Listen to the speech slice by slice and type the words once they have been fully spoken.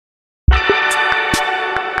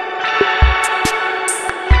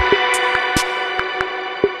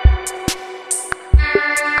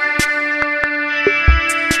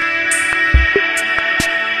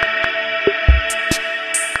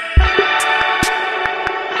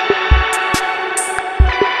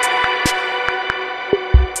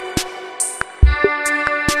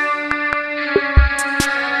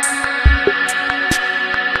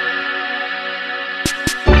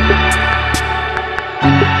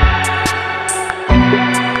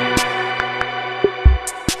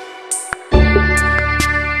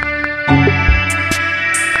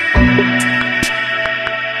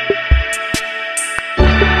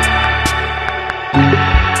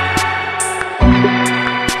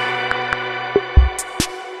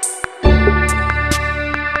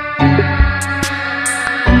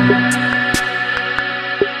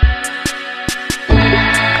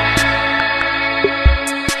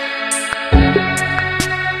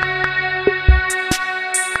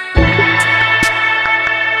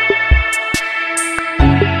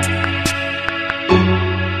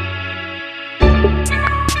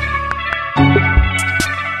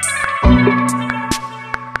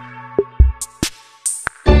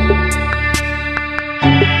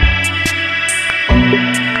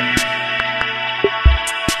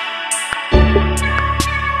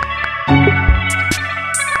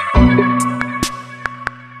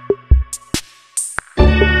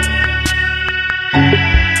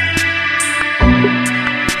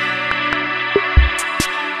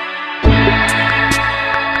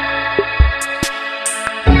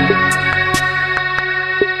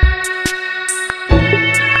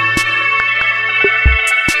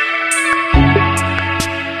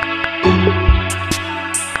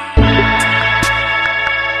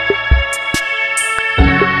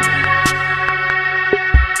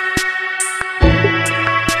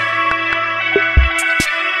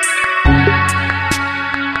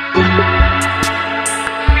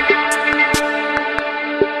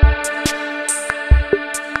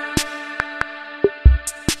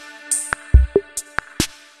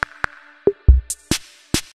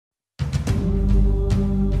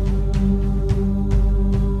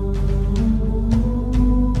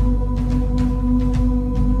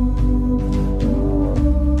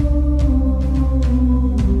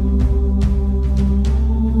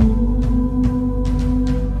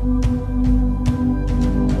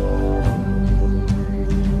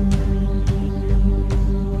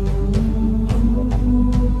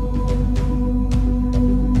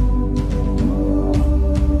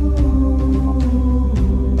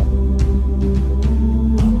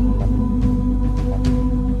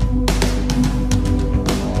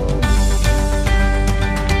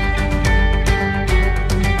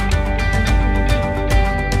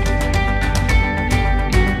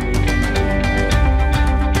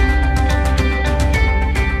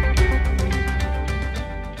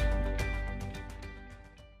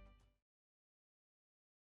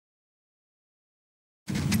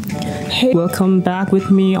everybody, welcome back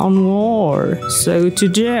with me Anwar. So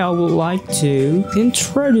today I would like to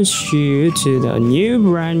introduce you to the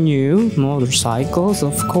brand new motorcycles,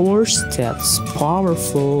 of course, that's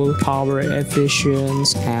powerful, power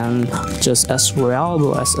efficient, and just as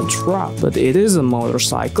reliable as a truck. But it is a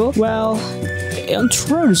motorcycle. Well,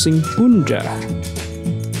 introducing Bunda.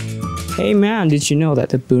 Hey man, did you know that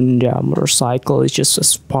the Bunda motorcycle is just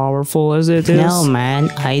as powerful as it is? No man,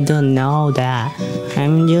 I don't know that.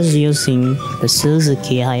 I'm just using the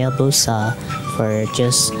Suzuki Hayabusa for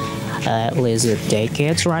just at least a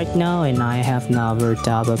decade right now, and I have never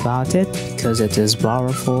thought about it because it is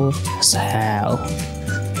powerful as hell.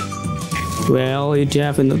 Well, you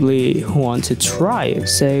definitely want to try it,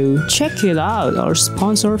 so check it out. Our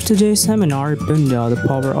sponsor of today's seminar, Bunda, the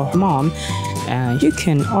power of mom. And you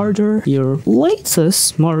can order your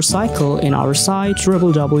latest motorcycle in our site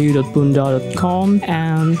www.bunda.com,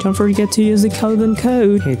 and don't forget to use the Kelvin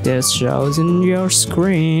code. It is shows in your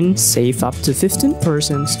screen. Save up to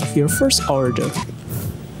 15% of your first order.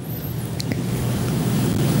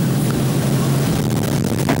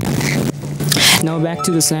 Now back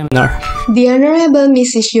to the seminar. The Honorable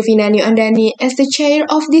Mrs. Yovina Nio Andani as the chair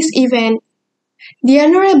of this event. The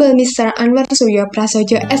Honorable Mr. Anwar Suryo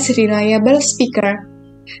Prasojo as reliable speaker.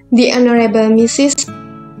 The Honorable Mrs.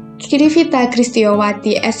 Rivita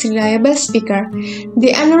Kristiyowati as reliable speaker.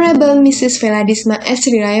 The Honorable Mrs. Fela Disma as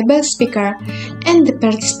reliable speaker. And the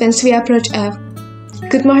participants we approach of.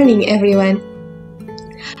 Good morning, everyone.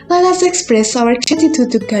 Let us express our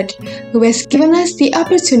gratitude to God, who has given us the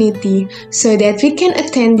opportunity so that we can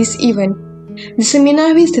attend this event. The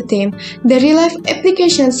seminar with the theme, The Real-Life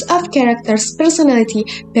Applications of Characters' Personality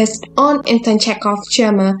based on Anthon Chekhov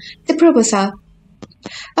drama, The Proposal.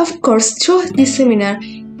 Of course, through this seminar,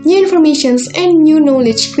 new information and new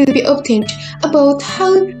knowledge will be obtained about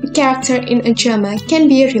how a character in a drama can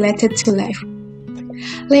be related to life.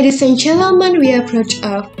 Ladies and gentlemen, we approach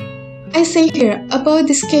of. I say here about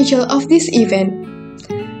the schedule of this event.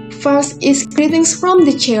 First is greetings from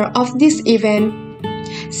the chair of this event.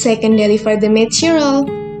 Second, deliver the material.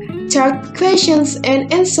 Third, questions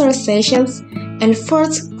and answer sessions. And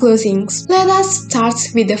fourth, closings. Let us start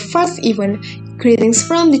with the first event, greetings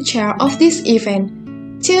from the chair of this event.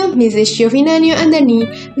 To Mrs. Yovina Nio Andani,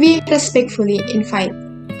 we respectfully invite.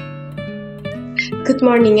 Good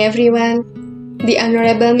morning, everyone. The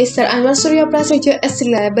Honorable Mr. Anwar Suryo Prasojo as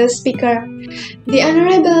reliable speaker. The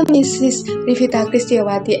Honorable Mrs. Rivita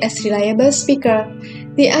Kristiyowati as reliable speaker.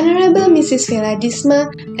 The Honorable Mrs. Fela Disma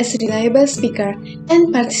as reliable speaker,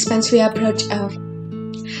 and participants we approach of.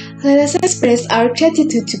 Let us express our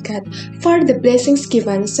gratitude to God for the blessings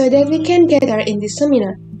given so that we can gather in this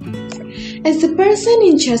seminar. As the person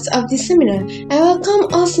in charge of this seminar, I welcome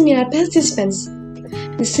all seminar participants.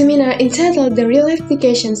 The seminar entitled The Real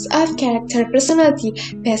Applications of Character Personality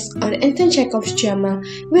based on Anthon Chekhov's drama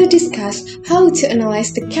will discuss how to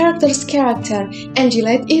analyze the character's character and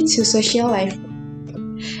relate it to social life.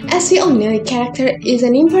 As we all know, character is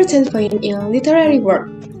an important point in a literary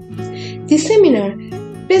work. This seminar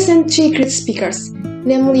presents three great speakers,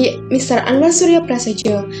 namely Mr. Anwar Suryo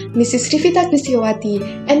Prasojo, Mrs. Rivita Kristiyowati,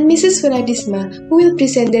 and Mrs. Fela Disma, who will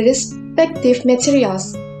present their respective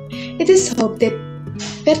materials. It is hoped that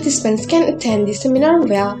participants can attend the seminar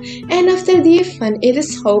well, and after the event, it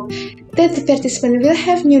is hoped that the participant will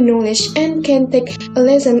have new knowledge and can take a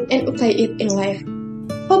lesson and apply it in life.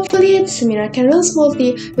 Hopefully, the seminar can run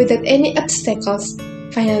smoothly without any obstacles.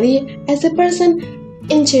 Finally, as the person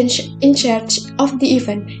in charge of the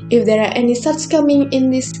event, if there are any shortcomings in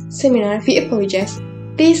this seminar, we apologize.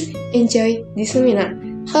 Please enjoy the seminar.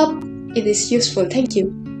 Hope it is useful. Thank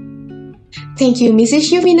you. Thank you, Mrs.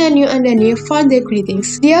 Yovina Nio Andani, for the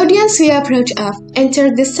greetings. The audience we approach of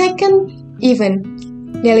entered the second event,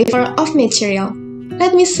 deliver of material.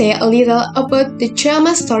 Let me say a little about the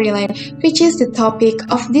drama storyline, which is the topic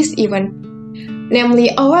of this event, namely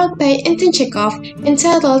a work by Anthon Chekhov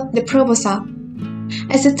entitled The Proposal.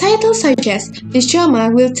 As the title suggests, this drama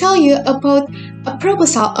will tell you about a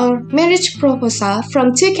proposal or marriage proposal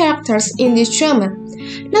from two characters in this drama.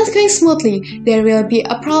 Not going smoothly, there will be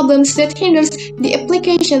a problems that hinders the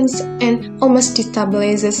applications and almost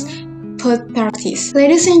destabilizes both parties.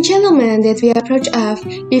 Ladies and gentlemen, that we approach of,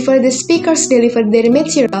 before the speakers deliver their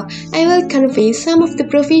material, I will convey some of the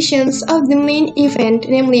provisions of the main event,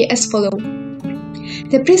 namely as follows.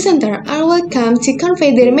 The presenter are welcome to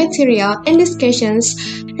convey their material and discussions.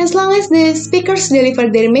 As long as the speakers deliver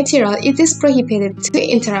their material, it is prohibited to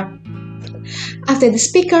interrupt. After the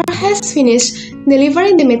speaker has finished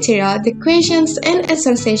delivering the material, the questions and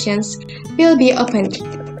answer sessions will be opened.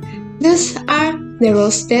 These are the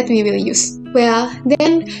rules that we will use. Well,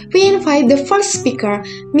 then we invite the first speaker,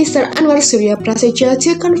 Mr. Anwar Suryo Prasojo,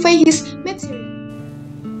 to convey his material.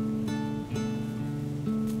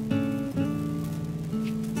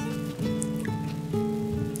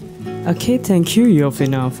 Okay, thank you,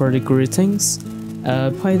 Yovina, for the greetings.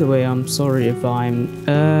 By the way, I'm sorry if I'm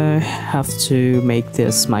have to make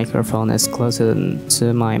this microphone as close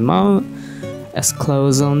to my mouth, as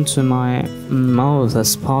close onto my mouth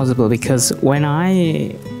as possible, because when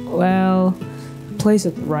I place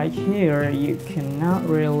it right here, you cannot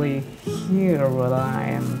really hear what I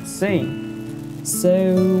am saying.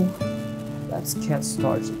 So let's get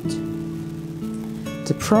started.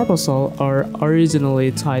 The proposal, or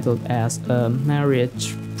originally titled as a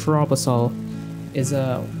marriage proposal, is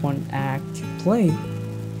a one-act play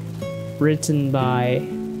written by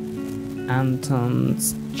Anthon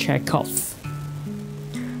Chekhov.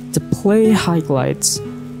 The play highlights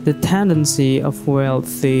the tendency of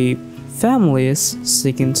wealthy families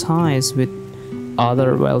seeking ties with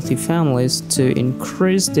other wealthy families to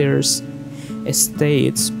increase their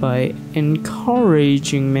estates by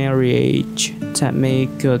encouraging marriage that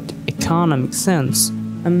make good economic sense.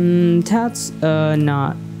 That's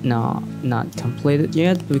not completed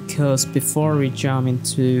yet, because before we jump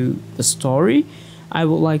into the story, I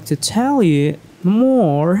would like to tell you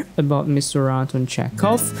more about Mr. Anthon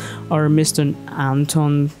Chekhov, or Mr.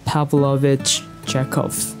 Anton Pavlovich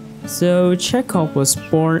Chekhov. So Chekhov was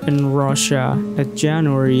born in Russia in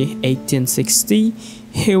January 1860.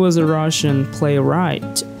 He was a Russian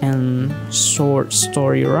playwright and short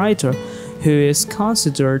story writer who is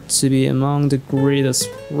considered to be among the greatest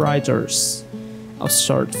writers of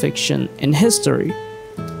short fiction in history.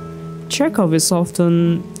 Chekhov is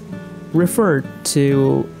often referred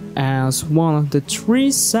to as one of the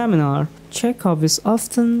three seminal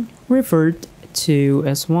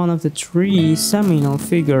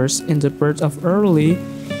figures in the birth of early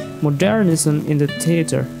modernism in the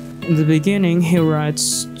theater. In the beginning, he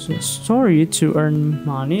writes story to earn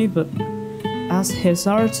money, but as his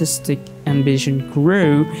artistic ambition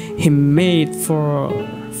grew, he made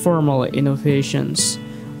formal innovations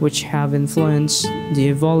which have influenced the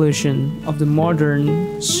evolution of the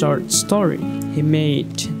modern short story. He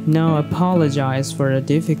made no apologies for the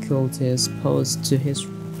difficulties posed to his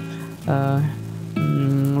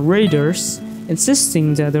readers,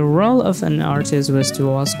 insisting that the role of an artist was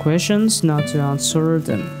to ask questions, not to answer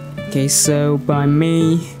them. Okay, so by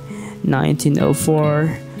May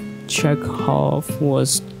 1904, Chekhov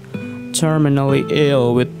was terminally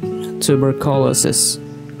ill with tuberculosis.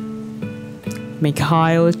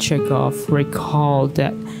 Mikhail Chekhov recalled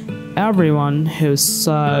that everyone who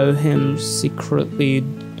saw him secretly,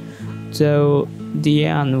 though the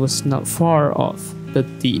end was not far off, but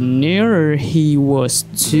the nearer he was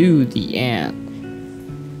to the end,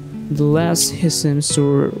 the less he seems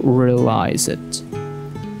to realize it.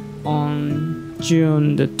 On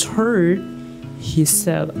June the 3rd, he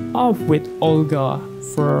set off with Olga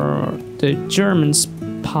for the German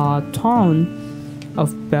spa town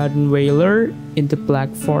of Badenweiler in the Black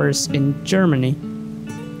Forest in Germany,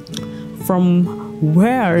 from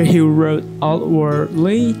where he wrote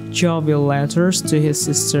outwardly jovial letters to his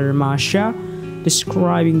sister Masha,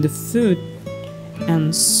 describing the food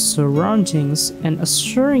and surroundings and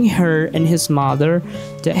assuring her and his mother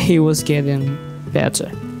that he was getting better.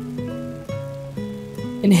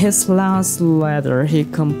 In his last letter, he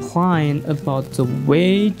complained about the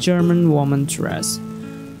way German women dress.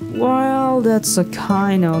 Well, that's a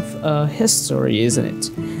kind of a history, isn't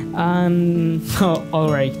it?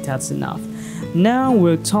 Alright, that's enough. Now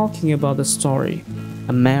we're talking about the story,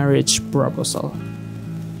 a marriage proposal.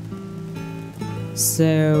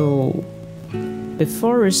 So,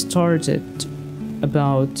 before we started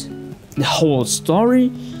about the whole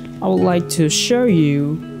story, I would like to show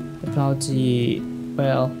you about the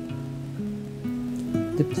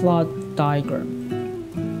plot diagram.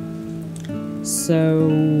 So,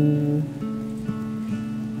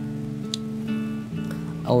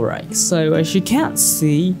 alright, so as you can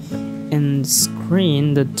see in the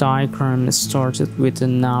screen, the diagram started with the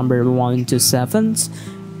number 1 to 7.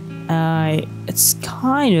 It's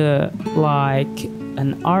kind of like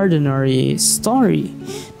an ordinary story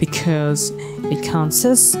because it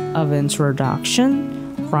consists of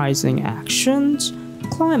introduction, rising actions,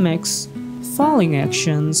 climax, falling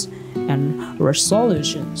actions, and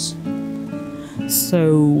resolutions.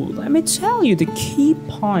 So let me tell you the key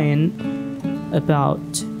point about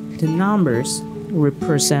the numbers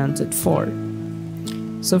represented for.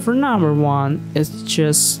 So for number 1, it's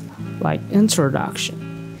just like introduction.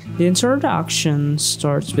 The introduction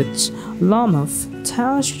starts with Lomov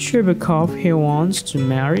tells Chibukov he wants to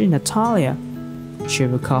marry Natalia,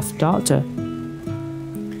 Chibukov's daughter.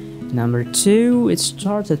 Number 2, it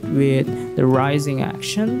started with the rising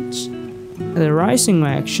actions. The rising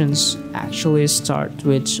actions actually start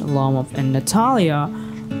with Lomov and Natalia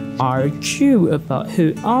argue about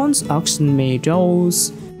who owns Oxen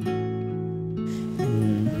Meadows.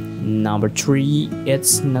 Number 3,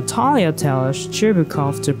 it's Natalia tells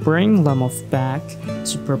Chibukov to bring Lomov back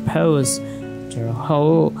to propose. There are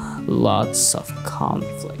whole lots of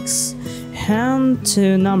conflicts. And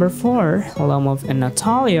to number 4, Lomov and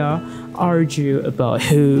Natalia argue about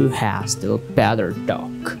who has the better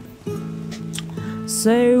dog.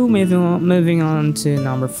 So moving on to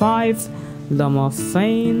number 5, Lomov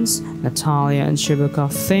faints. Natalia and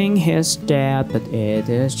Chibukov think he's dead, but it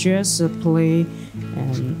is just a plea.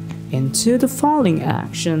 And into the following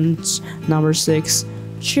actions. Number 6,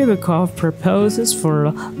 Chibukov proposes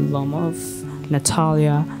for Lomov,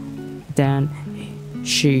 Natalia, then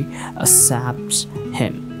she accepts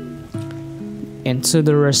him. Into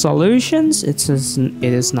the resolutions, it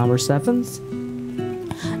is number 7.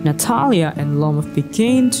 Natalia and Lomov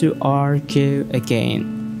begin to argue again.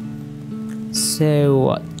 So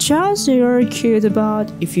what just you argued about?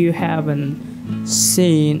 If you haven't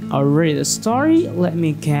seen or read the story, let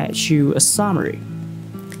me get you a summary.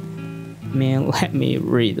 Let me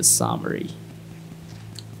read the summary.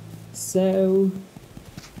 So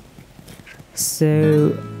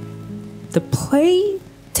the play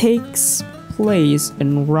takes place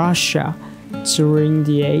in Russia during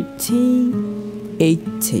the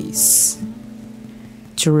 1880s.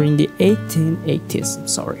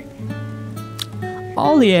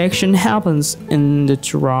 All the action happens in the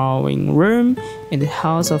drawing room in the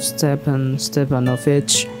house of Stepan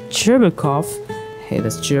Stepanovich Chibukov. He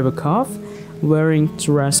is Chibukov, wearing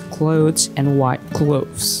dress clothes and white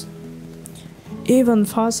gloves. Ivan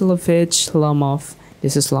Vasilovich Lomov,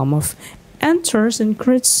 this is Lomov, enters and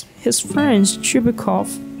greets his friend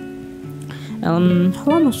Chibukov.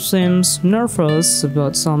 Lomov seems nervous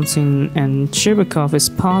about something, and Chibukov is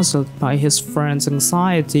puzzled by his friend's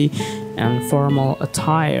anxiety and formal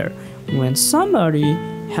attire. When somebody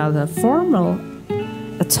has a formal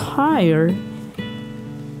attire,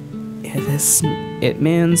 it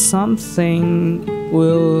means something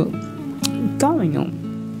will going on.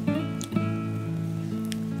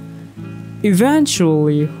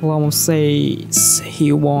 Eventually, Lomov says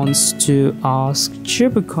he wants to ask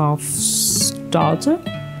Chibukov's daughter,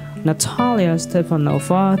 Natalia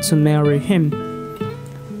Stepanova, to marry him,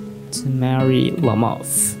 to marry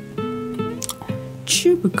Lomov.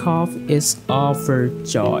 Chibukov is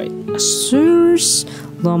overjoyed, assures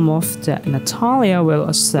Lomov that Natalia will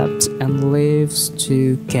accept and lives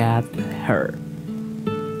to get her.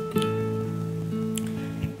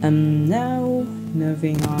 And now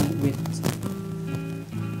moving on with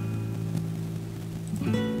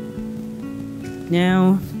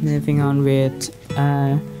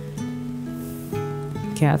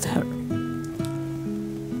get her.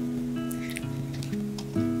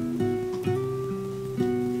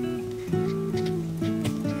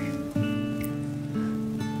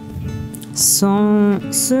 Soon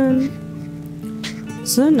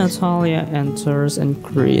Natalia enters and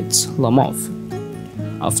greets Lomov.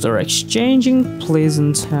 After exchanging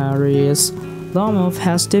pleasantries, Lomov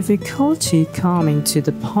has difficulty coming to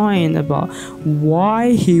the point about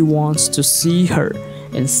why he wants to see her.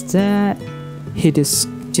 Instead, he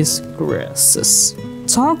discusses,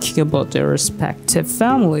 talking about their respective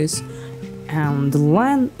families and the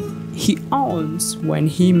land he owns when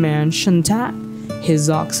he mentioned that his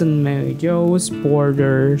oxen meadows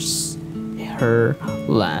borders her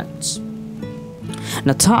land.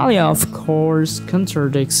 Natalia, of course,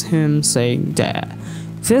 contradicts him, saying that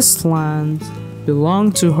this land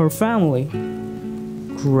belonged to her family.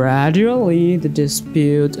 Gradually, the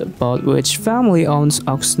dispute about which family owns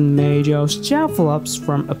oxen meadows develops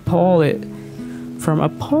from a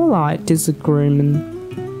polite disagreement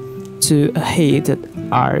to a heated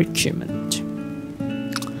argument.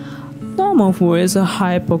 Lomov, who is a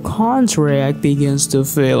hypochondriac, begins to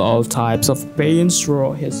feel all types of pains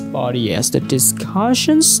throughout his body as the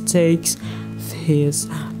discussions takes his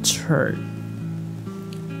turn.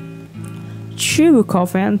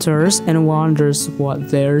 Chibukov enters and wonders what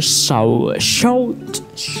their shouting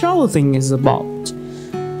is about.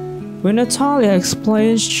 When Natalia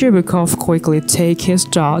explains, Chibukov quickly takes his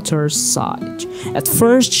daughter's side. At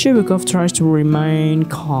first, Chibukov tries to remain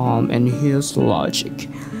calm and use logic,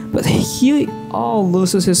 but he all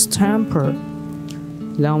loses his temper.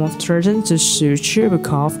 Lomov threatened to sue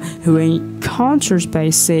Chekhov, who counters by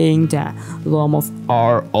saying that Lomov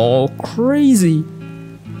are all crazy.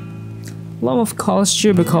 Lomov calls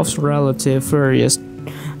Chebekhov's relative various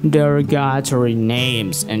derogatory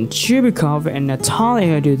names, and Chekhov and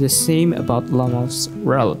Natalia do the same about Lomov's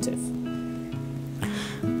relative.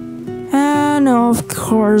 And of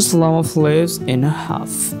course, Lomov lives in a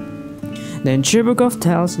huff. Then Chekhov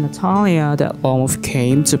tells Natalia that Lomov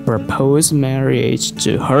came to propose marriage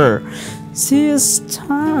to her. She is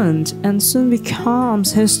stunned and soon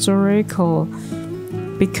becomes hysterical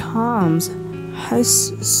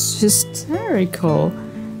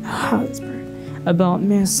about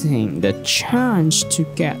missing the chance to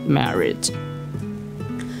get married.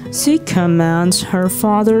 She commands her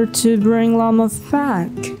father to bring Lomov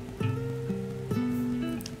back.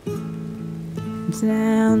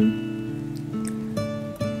 Then,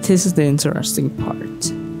 this is the interesting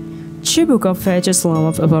part. Chekhov fetches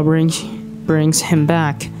Lomov about brings him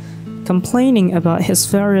back, complaining about his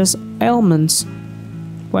various ailments.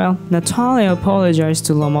 Well, Natalia apologizes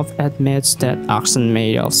to Lomov, admits that oxen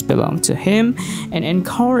maidens belong to him, and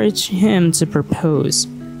encourages him to propose.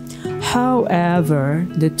 However,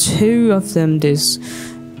 the two of them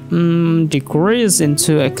degrees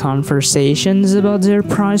into a conversation about their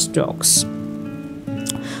prize dogs.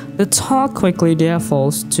 The talk quickly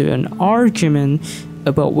devolves to an argument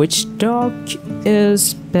about which dog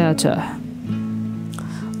is better.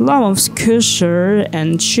 Lomov's Kusher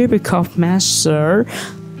and Chekhov master.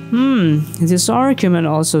 This argument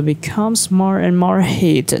also becomes more and more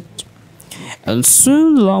heated, and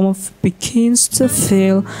soon Lomov begins to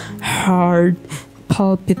feel heart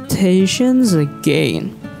palpitations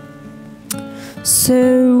again.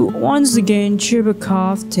 So once again,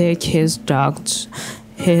 Chekhov takes his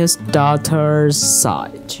daughter's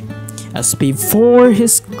side. As before,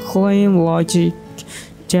 his claim logic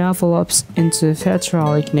develops into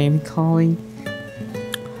vitriolic name-calling.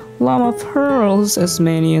 Lomov hurls as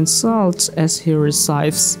many insults as he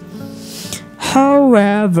receives.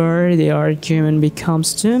 However, the argument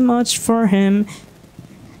becomes too much for him,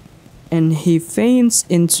 and he faints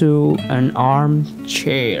into an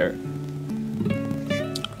armchair.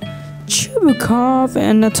 Chekhov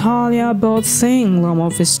and Natalia both think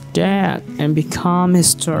Lomov is dead and become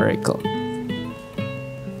hysterical.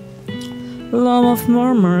 Lomov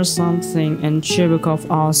murmurs something, and Chekhov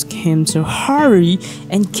asks him to hurry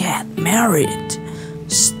and get married.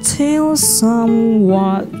 Still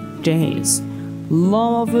somewhat dazed,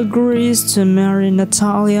 Lomov agrees to marry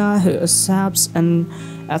Natalia, who accepts and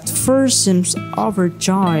at first seems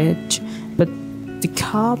overjoyed, but the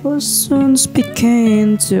couple soon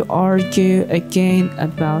begin to argue again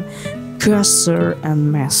about Gusser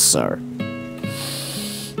and Messer.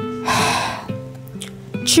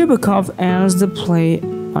 Chekhov ends the play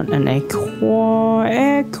on an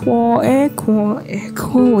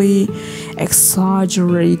equally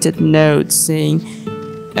exaggerated note, saying,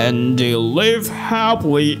 "And they live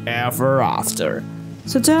happily ever after."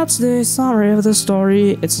 So that's the summary of the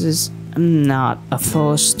story. It is not a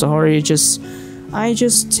full story, I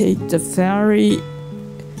just take the very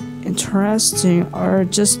interesting or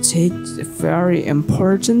just take the very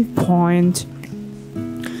important point.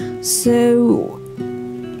 So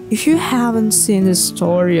if you haven't seen this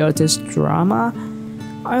story or this drama,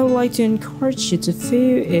 I would like to encourage you to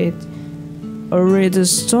view it or read the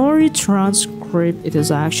story transcript. It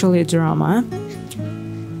is actually a drama.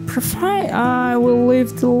 I will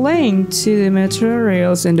leave the link to the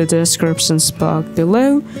materials in the description box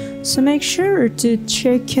below, so make sure to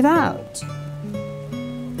check it out.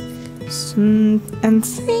 And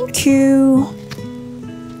thank you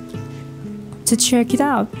to check it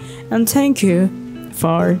out, and thank you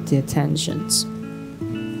for the attentions.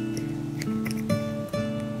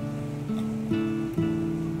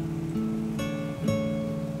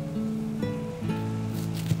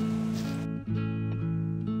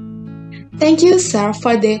 Thank you, sir,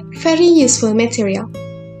 for the very useful material.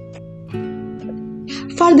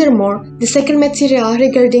 Furthermore, the second material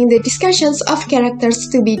regarding the discussions of characters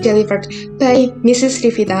to be delivered by Mrs.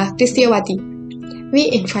 Rivita Kristiyowati. We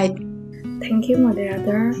invite. Thank you,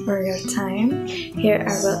 moderator, for your time. Here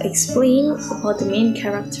I will explain about the main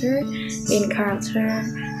character, the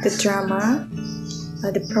drama,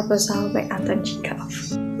 the proposal by Anthon Chekhov.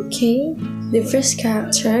 Okay, the first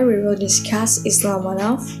character we will discuss is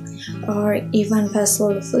Lomonov, or Ivan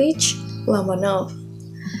Vasilyevich Lomonov.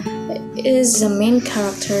 He is the main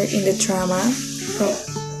character in the drama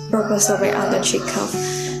proposal by Anthon Chekhov.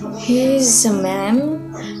 He is a man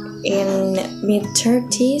in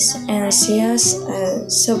mid-30s and she has a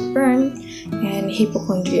stubborn and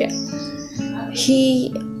hypochondriac.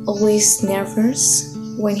 He always nervous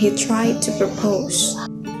when he tried to propose.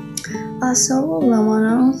 Also,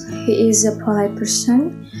 Lamanov, he is a polite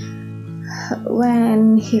person.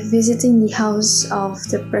 When he visiting the house of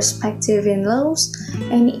the prospective in-laws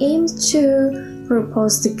and aims to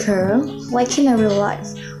propose the girl, like in a real life,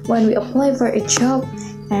 when we apply for a job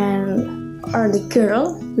and are the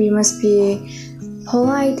girl, we must be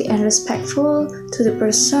polite and respectful to the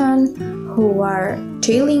person who are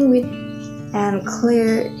dealing with and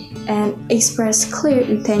clear and express clear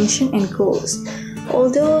intention and goals.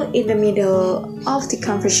 Although in the middle of the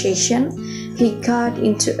conversation, he got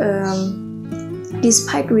into a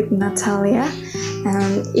dispute with Natalia,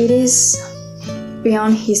 and it is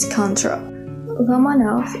beyond his control.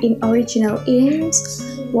 Romanov, in original aims,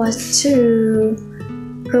 was to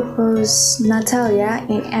propose Natalia,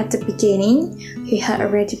 and at the beginning, he had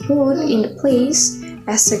already put in the place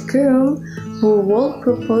as a groom who would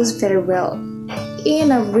propose very well.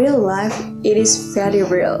 In a real life, it is very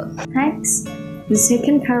real. Next, the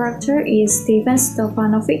second character is Stefan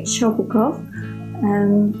Stefanovich Chobukov,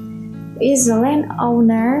 and is a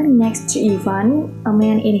landowner next to Ivan. A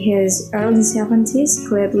man in his early 70s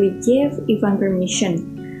gladly gave Ivan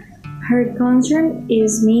permission. Her concern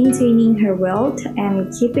is maintaining her wealth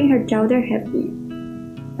and keeping her daughter happy.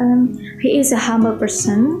 He is a humble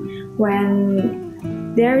person.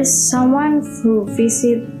 When there is someone who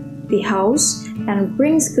visits the house and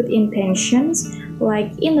brings good intentions,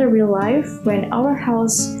 like in the real life, when our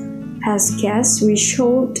house has guests, we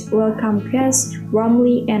should welcome guests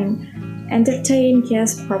warmly and entertain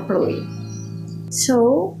guests properly.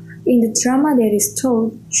 So, in the drama that is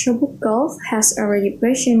told, Chobukov has already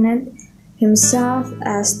positioned himself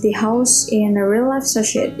as the house in a real-life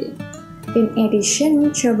society. In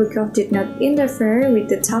addition, Chobukov did not interfere with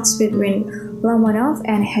the talks between Lamanov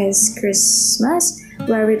and his Christmas,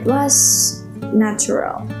 where it was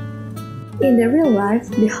natural. In the real life,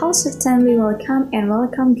 the house certainly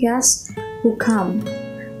welcome guests who come.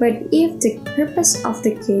 But if the purpose of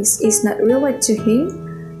the guest is not related to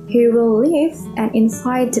him, he will leave and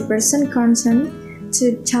invite the person concerned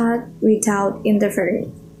to chat without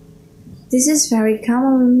interfering. This is very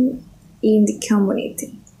common in the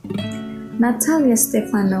community. Natalia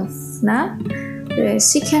Stefanovna,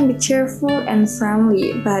 she can be cheerful and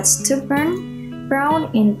friendly, but stubborn,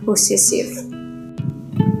 proud, and possessive.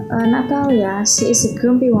 Natalia, she is a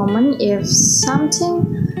grumpy woman. If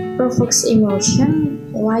something provokes emotion,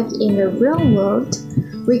 like in the real world,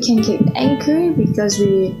 we can get angry because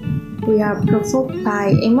we are provoked by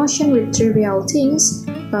emotion with trivial things,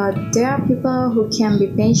 but there are people who can be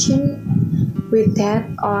patient with that,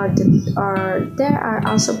 or there are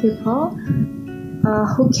also people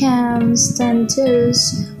who can stand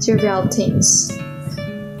those trivial things.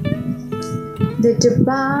 The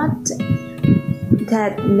debate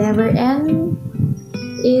that never ends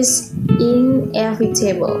is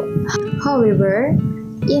inevitable. However,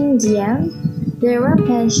 in the end, there were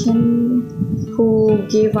patients who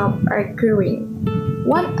gave up arguing.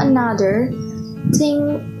 One another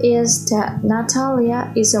thing is that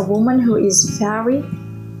Natalia is a woman who is very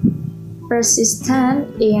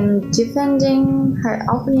persistent in defending her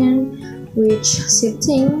opinion, which she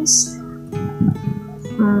thinks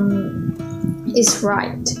is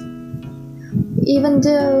right. Even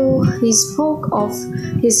though he spoke of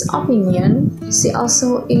his opinion, she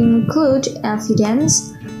also included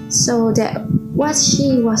evidence so that what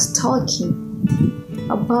she was talking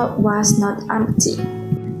about was not empty.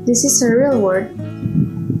 This is a real word,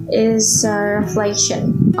 is a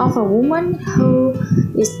reflection of a woman who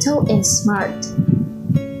is tall and smart.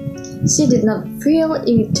 She did not feel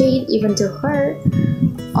irritated even though her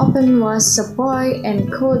opinion was a boy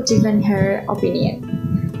and could defend her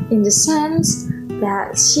opinion, in the sense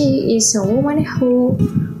that she is a woman who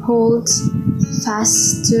holds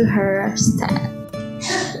fast to her stand.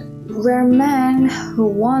 Where men who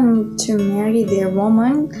want to marry their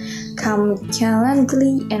woman come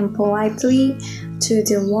gallantly and politely to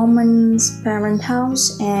the woman's parent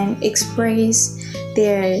house and express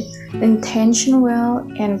their intention well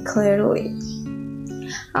and clearly.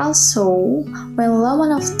 Also, when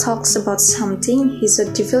Lomanov talks about something, he's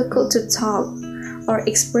so difficult to talk or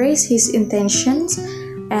express his intentions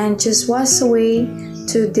and just walks away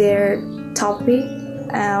to their topic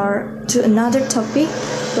or to another topic,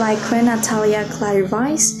 like when Natalia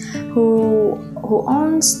clarifies who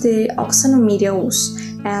owns the auction meadows,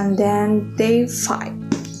 and then they fight.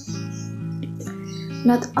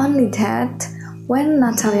 Not only that, when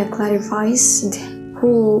Natalia clarifies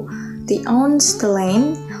who owns the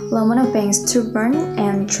land, Lomanov being stubborn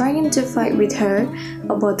and trying to fight with her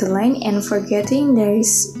about the land and forgetting there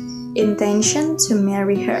is intention to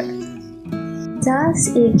marry her. That's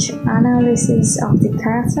each analysis of the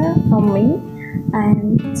character from me,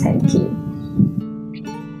 and thank you.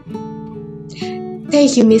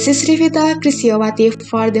 Thank you, Mrs. Rivita Kristiyowati,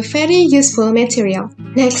 for the very useful material.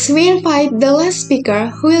 Next, we invite the last speaker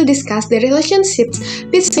who will discuss the relationships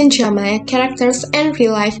between drama characters and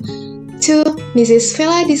real life. To Mrs.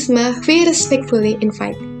 Fela Disma, we respectfully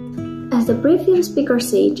invite. As the previous speaker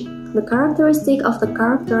said, the characteristic of the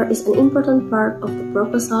character is an important part of the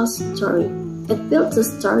proposal story. It builds the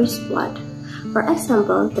story's plot. For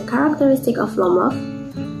example, the characteristic of Lomov,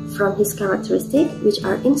 from his characteristics, which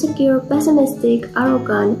are insecure, pessimistic,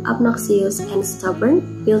 arrogant, obnoxious, and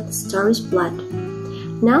stubborn, build the story's plot.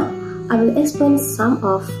 Now, I will explain some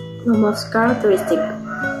of Lomov's characteristics.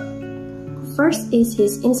 First is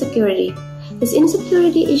his insecurity. His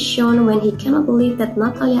insecurity is shown when he cannot believe that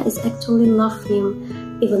Natalia is actually love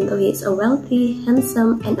him, even though he is a wealthy,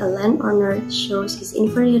 handsome, and a landowner. Shows his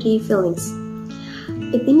inferiority feelings.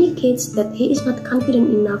 It indicates that he is not confident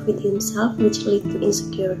enough with himself, which leads to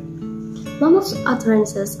insecure. Lomov's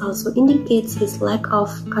utterances also indicates his lack of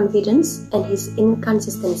confidence and his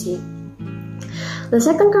inconsistency. The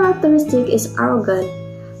second characteristic is arrogant.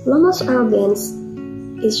 Lomov's arrogance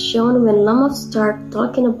is shown when Lomov starts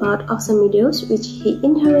talking about Oxymedos, which he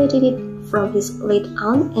inherited from his late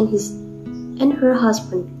aunt and her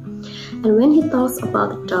husband, and when he talks about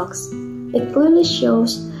the dogs. It clearly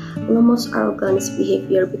shows Lomov's arrogant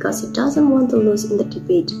behavior because he doesn't want to lose in the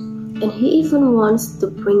debate, and he even wants to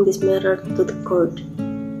bring this matter to the court.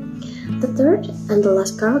 The third and the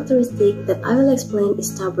last characteristic that I will explain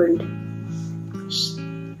is stubborn.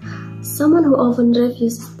 Someone who often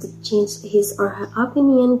refuses to change his or her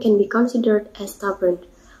opinion can be considered as stubborn.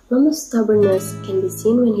 Lomov's stubbornness can be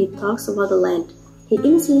seen when he talks about the land. He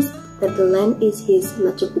insists that the land is his,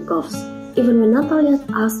 not Chekov's. Even when Natalia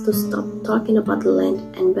asks to stop talking about the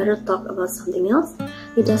land and better talk about something else,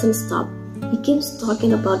 he doesn't stop. He keeps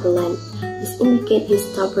talking about the land. This indicates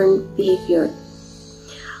his stubborn behavior.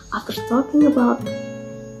 After talking about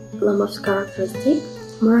Lomov's characteristic,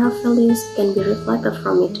 moral values can be reflected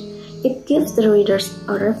from it. It gives the readers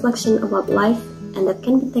a reflection about life, and that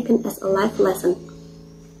can be taken as a life lesson.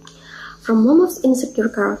 From Lomov's insecure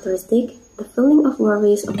characteristic, the feeling of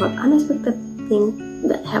worries about unexpected things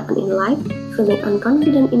that happen in life, feeling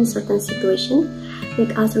unconfident in certain situations,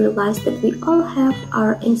 make us realize that we all have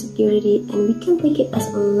our insecurity, and we can take it as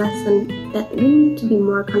a lesson that we need to be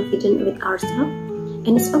more confident with ourselves.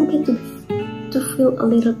 And it's okay to feel a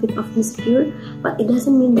little bit of insecure, but it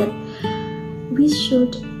doesn't mean that we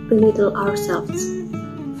should belittle ourselves.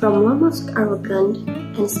 From Lomov's arrogant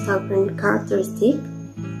and stubborn characteristic,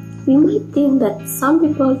 we might think that some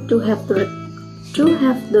people do have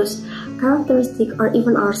those characteristics, or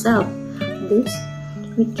even ourselves. Thus,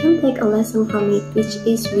 we can take a lesson from it, which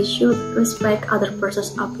is we should respect other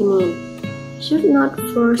person's opinion. We should not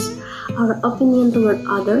force our opinion toward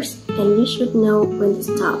others, and we should know when to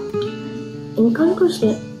stop. In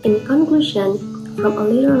conclusion, from a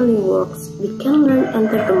literary works, we can learn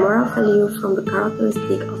and take the moral value from the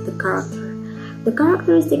characteristic of the character. The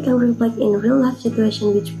characteristic can reflect in real life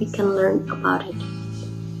situation which we can learn about it.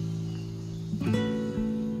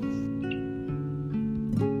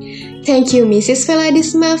 Thank you, Mrs. Fela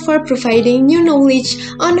Disma, for providing new knowledge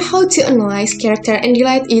on how to analyze character and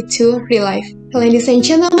relate it to real life. Ladies and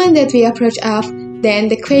gentlemen, that we approach of then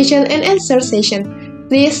the question and answer session.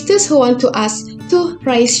 Please, those who want to ask, to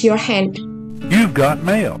raise your hand. You've got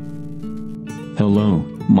mail. Hello,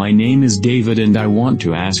 my name is David and I want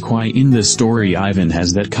to ask why in the story Ivan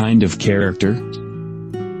has that kind of character?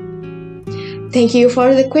 Thank you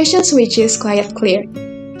for the questions, which is quite clear.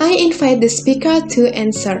 I invite the speaker to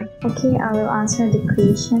answer. Okay, I will answer the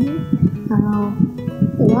question.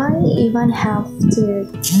 Why Ivan have the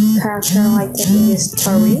character like that in this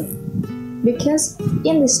story? Because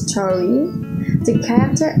in the story, the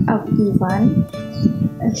character of Ivan,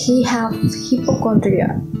 he have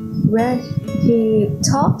hypochondria. When he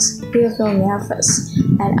talks, he will feel nervous,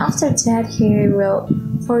 and after that he will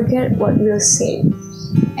forget what we'll say.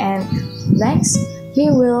 And next, he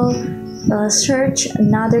will search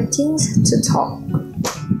another things to talk.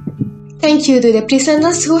 Thank you to the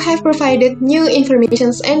presenters who have provided new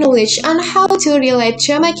information and knowledge on how to relate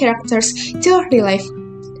drama characters to real life.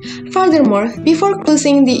 Furthermore, before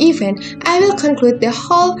closing the event, I will conclude the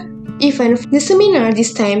whole event. The seminar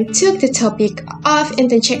this time took the topic of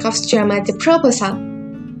Anthon Chekhov's drama The Proposal.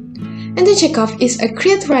 Anthon Chekhov is a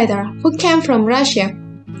great writer who came from Russia.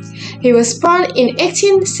 He was born in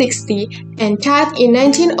 1860 and died in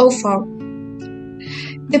 1904.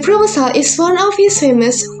 The Proposal is one of his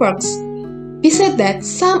famous works. Besides that,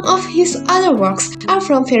 some of his other works are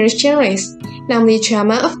from various genres, namely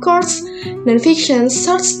drama, of course, non-fiction,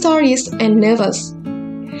 short stories, and novels.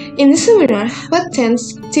 In the seminar, what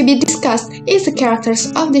tends to be discussed is the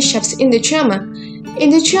characters of the chefs in the drama. In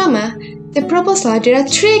the drama, the proposal there are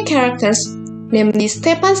three characters, namely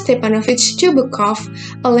Stepan Stepanovich Chubukov,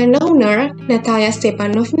 a landowner, Natalia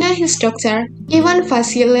Stepanovna, his doctor, Ivan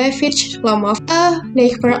Vasilievich Lomov, a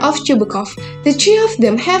neighbor of Chubukov. The three of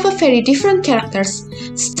them have a very different characters,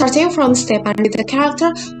 starting from Stepan with a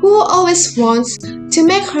character who always wants to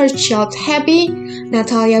make her child happy,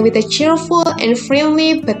 Natalia with a cheerful and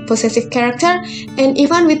friendly but possessive character, and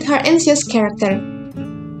Ivan with her anxious character.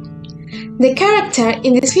 The characters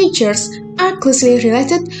in these features are closely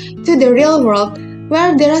related to the real world,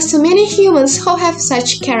 where there are so many humans who have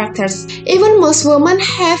such characters. Even most women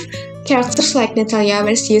have characters like Natalia,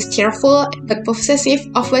 where she is cheerful but possessive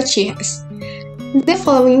of what she has. The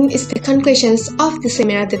following is the conclusions of the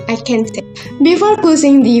seminar that I can take. Before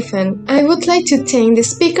closing the event, I would like to thank the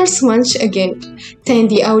speakers once again, thank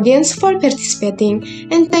the audience for participating,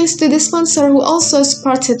 and thanks to the sponsor who also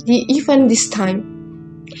supported the event this time.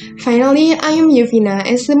 Finally, I am Yovina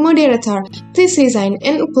as the moderator. Please resign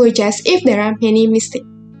and apologize if there are many mistakes.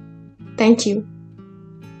 Thank you.